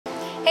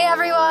Hey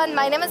everyone,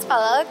 my name is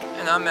Palak.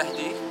 And I'm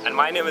Mahdi. And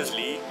my name is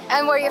Lee.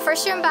 And we're your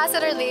first year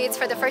ambassador leads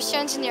for the first year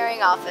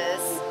engineering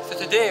office. So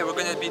today we're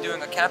going to be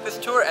doing a campus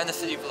tour and a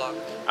city vlog.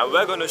 And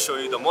we're going to show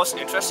you the most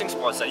interesting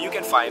spots that you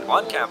can find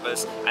on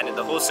campus and in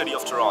the whole city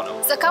of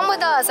Toronto. So come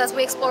with us as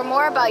we explore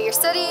more about your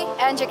city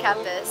and your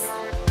campus.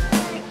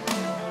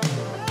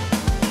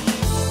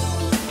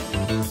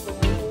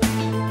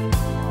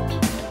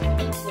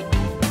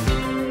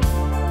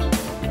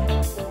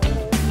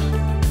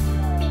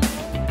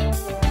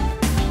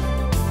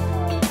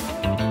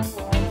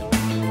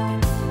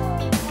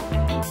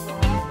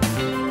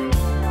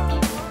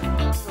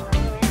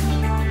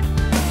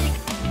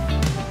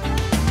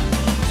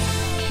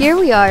 Here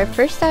we are,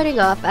 first starting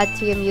off at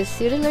TMU's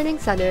Student Learning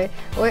Center,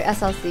 or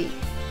SLC.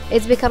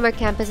 It's become our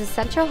campus's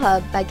central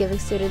hub by giving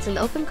students an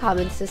open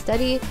commons to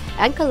study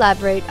and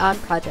collaborate on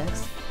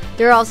projects.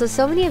 There are also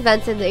so many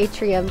events in the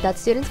atrium that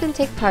students can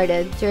take part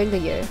in during the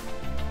year.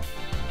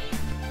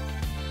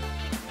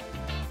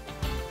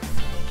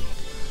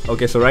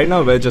 Okay, so right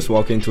now we're just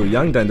walking through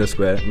Yonge Dundas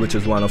Square, which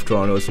is one of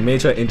Toronto's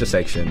major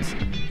intersections.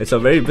 It's a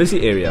very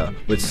busy area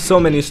with so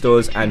many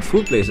stores and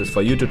food places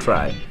for you to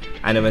try.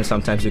 And even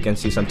sometimes you can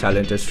see some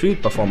talented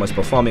street performers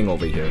performing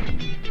over here.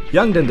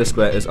 Yonge Dundas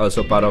Square is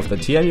also part of the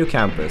TMU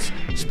campus,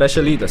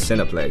 especially the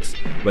Cineplex,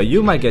 where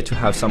you might get to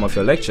have some of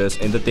your lectures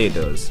in the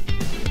theaters.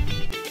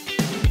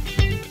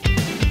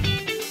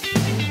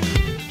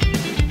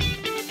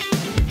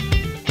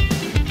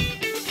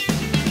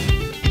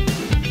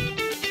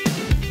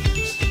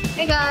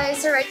 Hey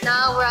guys, so right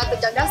now we're at the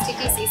Dundas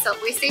TTC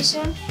subway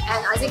station,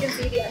 and as you can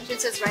see, the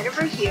entrance is right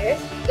over here.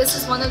 This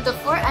is one of the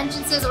 4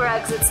 entrances or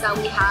exits that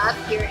we have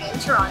here in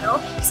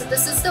Toronto. So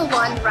this is the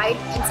one right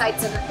inside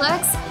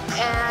Cineplex,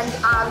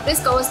 and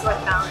this goes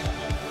northbound.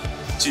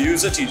 To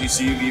use the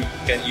TTC, we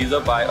can either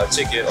buy a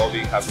ticket or we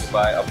have to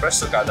buy a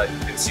Presto card that you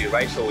can see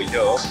right over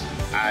here.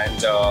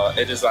 And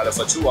it is valid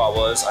for 2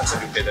 hours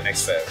until we pay the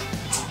next fare.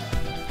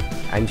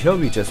 And here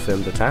we just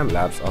filmed the time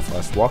lapse of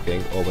us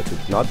walking over to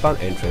the northbound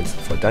entrance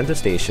for Dundas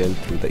Station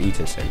through the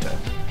Eaton Centre.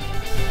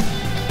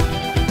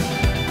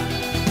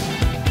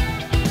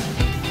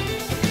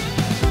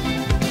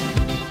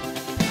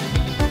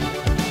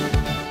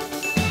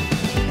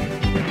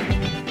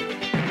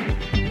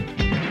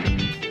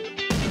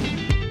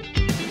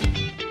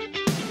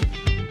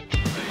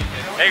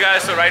 Hey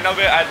guys, so right now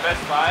we're at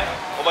Best Buy.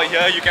 Over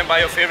here you can buy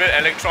your favorite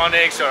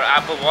electronics, your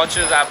Apple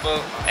Watches, Apple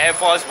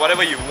AirPods,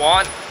 whatever you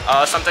want.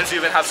 Sometimes we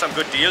even have some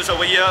good deals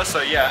over here.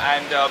 So yeah,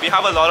 and we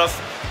have a lot of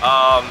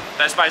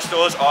Best Buy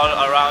stores all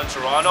around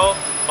Toronto,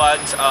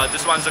 but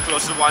this one's the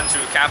closest one to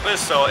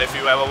campus. So if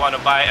you ever want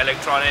to buy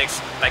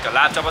electronics like a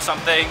laptop or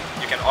something,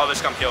 you can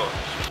always come here.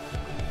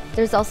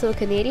 There's also a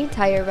Canadian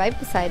Tire right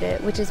beside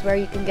it, which is where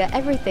you can get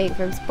everything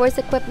from sports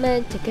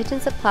equipment to kitchen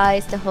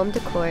supplies to home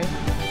decor.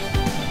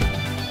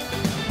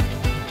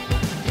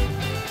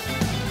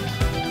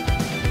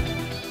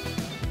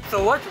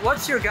 So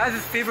what's your guys'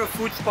 favorite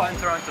food spot in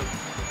Toronto?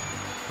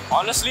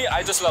 Honestly,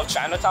 I just love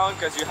Chinatown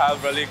because you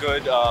have really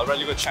good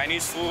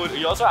Chinese food.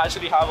 You also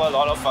actually have a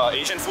lot of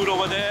Asian food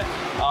over there,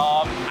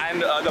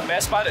 and the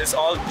best part is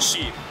all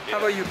cheap. How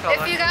about you,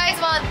 Palak? If you guys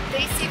want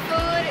Desi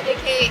food,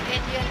 aka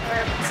Indian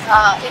or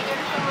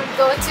Indian food,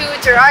 go to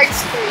Gerrard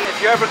Street.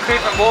 If you ever crave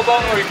a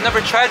boba or you've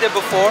never tried it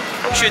before,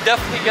 you should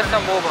definitely get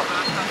some boba.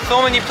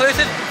 So many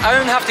places, I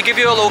don't have to give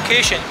you a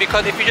location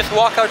because if you just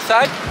walk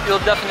outside,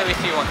 you'll definitely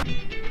see one.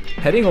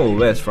 Heading over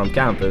west from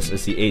campus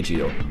is the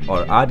AGO,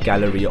 or Art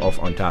Gallery of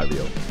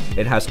Ontario.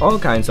 It has all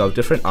kinds of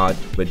different art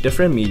with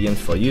different mediums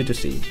for you to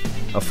see.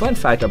 A fun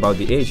fact about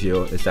the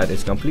AGO is that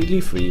it's completely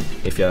free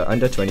if you're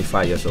under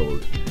 25 years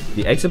old.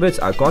 The exhibits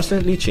are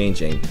constantly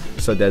changing,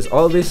 so there's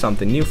always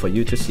something new for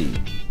you to see.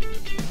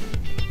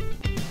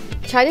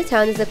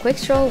 Chinatown is a quick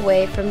stroll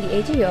away from the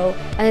AGO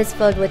and is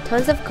filled with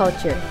tons of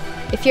culture.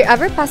 If you're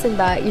ever passing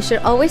by, you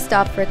should always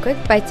stop for a quick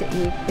bite to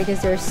eat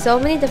because there are so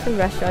many different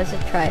restaurants to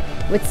try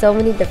with so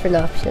many different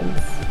options.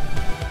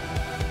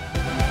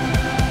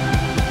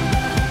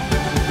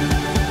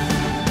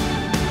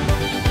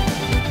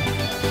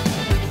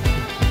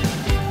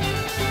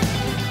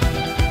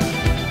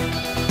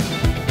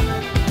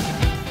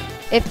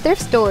 If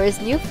thrift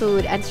stores, new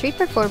food, and street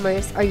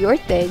performers are your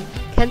thing,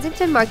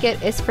 Kensington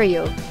Market is for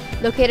you.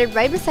 Located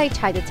right beside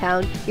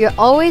Chinatown, you're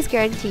always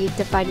guaranteed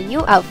to find a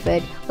new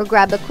outfit or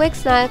grab a quick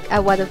snack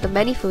at one of the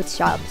many food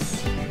shops.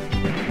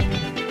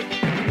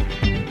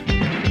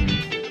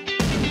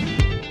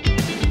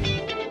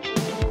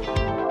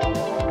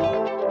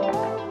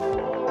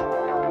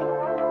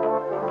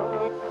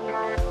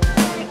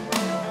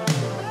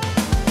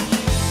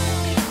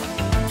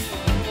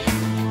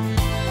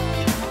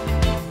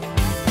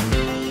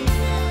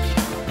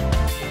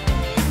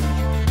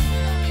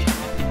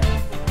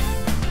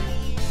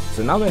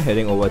 So now we're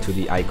heading over to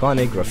the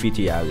iconic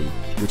Graffiti Alley,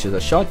 which is a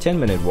short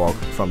 10-minute walk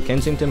from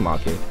Kensington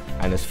Market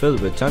and is filled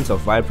with tons of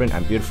vibrant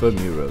and beautiful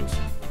murals.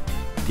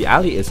 The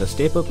alley is a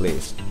staple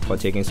place for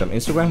taking some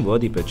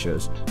Instagram-worthy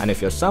pictures, and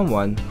if you're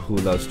someone who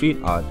loves street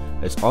art,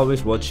 it's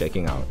always worth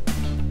checking out.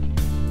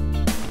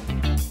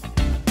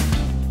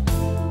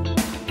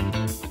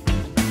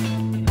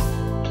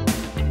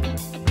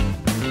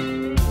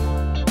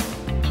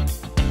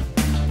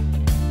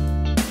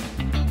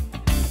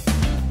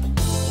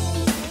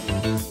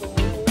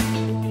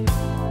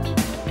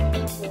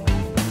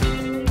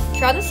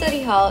 Toronto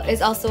City Hall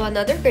is also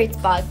another great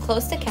spot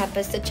close to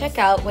campus to check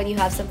out when you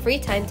have some free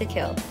time to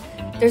kill.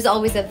 There's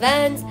always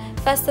events,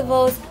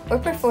 festivals, or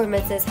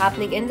performances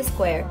happening in the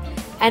square,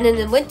 and in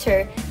the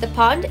winter, the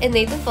pond in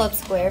Nathan Phillips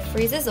Square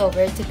freezes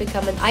over to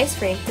become an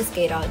ice rink to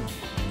skate on.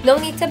 No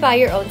need to buy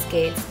your own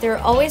skates, there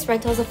are always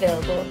rentals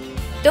available.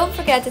 Don't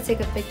forget to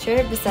take a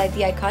picture beside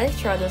the iconic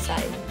Toronto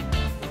sign.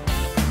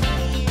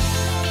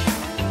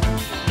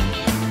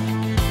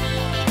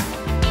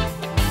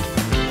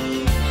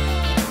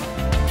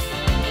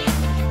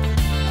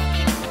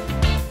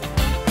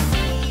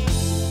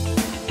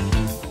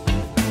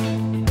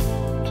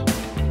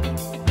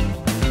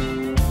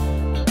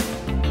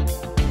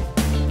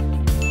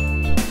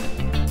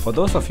 For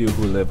those of you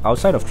who live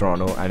outside of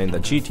Toronto and in the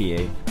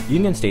GTA,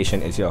 Union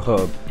Station is your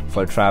hub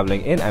for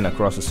traveling in and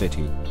across the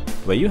city,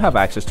 where you have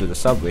access to the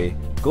subway,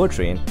 GO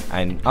Train,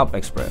 and Up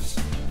Express.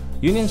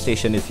 Union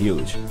Station is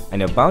huge, and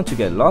you're bound to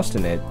get lost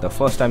in it the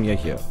first time you're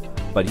here,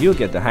 but you'll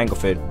get the hang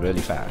of it really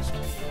fast.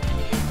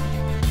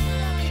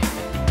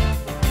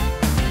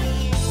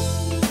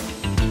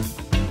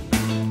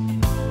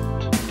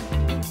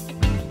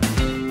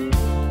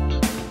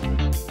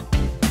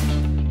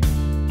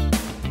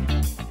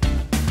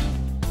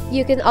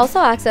 You can also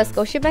access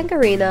Scotiabank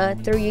Arena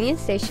through Union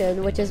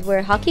Station, which is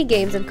where hockey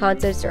games and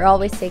concerts are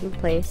always taking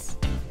place.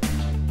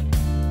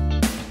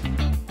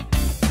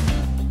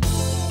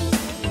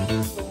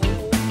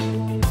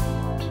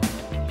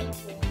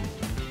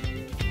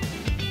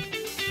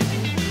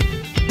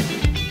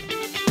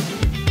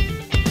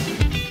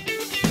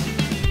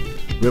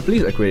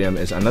 Ripley's Aquarium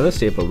is another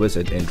staple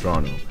visit in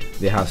Toronto.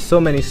 They have so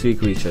many sea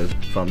creatures,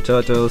 from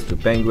turtles to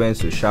penguins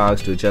to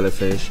sharks to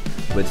jellyfish,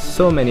 with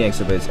so many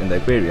exhibits in the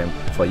aquarium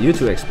for you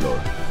to explore.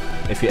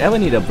 If you ever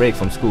need a break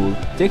from school,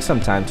 take some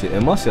time to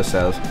immerse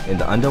yourself in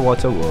the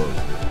underwater world.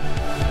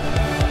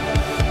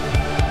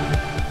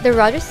 The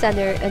Rogers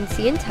Centre and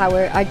CN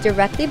Tower are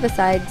directly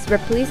beside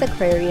Ripley's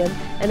Aquarium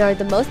and are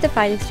the most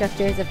defining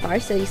structures of our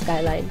city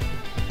skyline.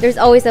 There's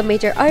always a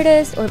major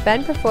artist or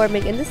band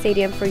performing in the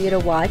stadium for you to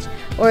watch,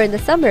 or in the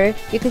summer,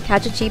 you can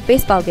catch a cheap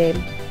baseball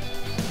game.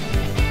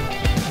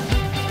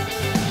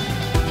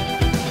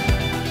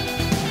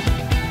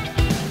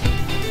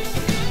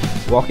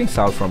 Walking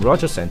south from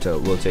Rogers Centre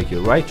will take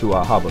you right to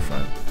our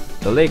harbourfront.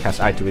 The lake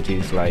has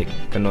activities like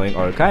canoeing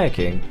or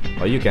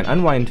kayaking, or you can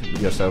unwind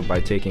yourself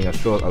by taking a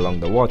stroll along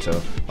the water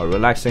or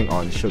relaxing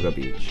on Sugar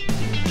Beach.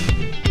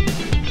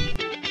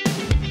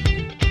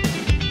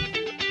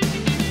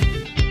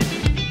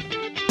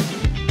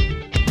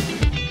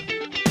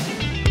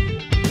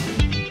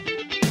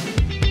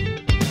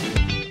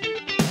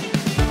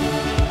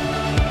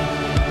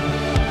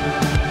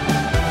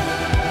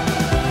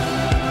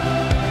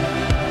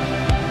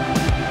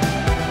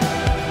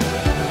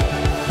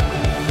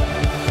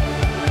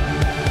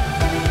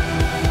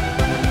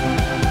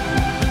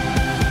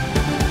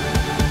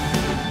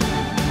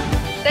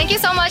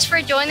 Thank you so much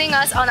for joining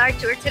us on our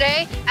tour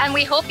today, and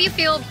we hope you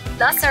feel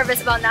less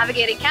nervous about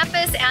navigating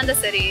campus and the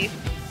city.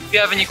 If you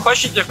have any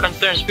questions or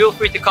concerns, feel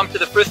free to come to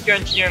the first year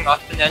engineering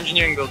office in the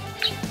engineering building.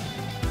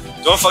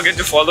 Don't forget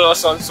to follow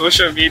us on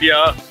social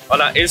media,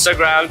 on our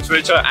Instagram,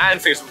 Twitter, and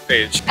Facebook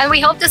page. And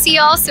we hope to see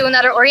you all soon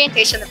at our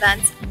orientation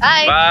events.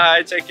 Bye!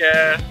 Bye, take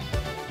care.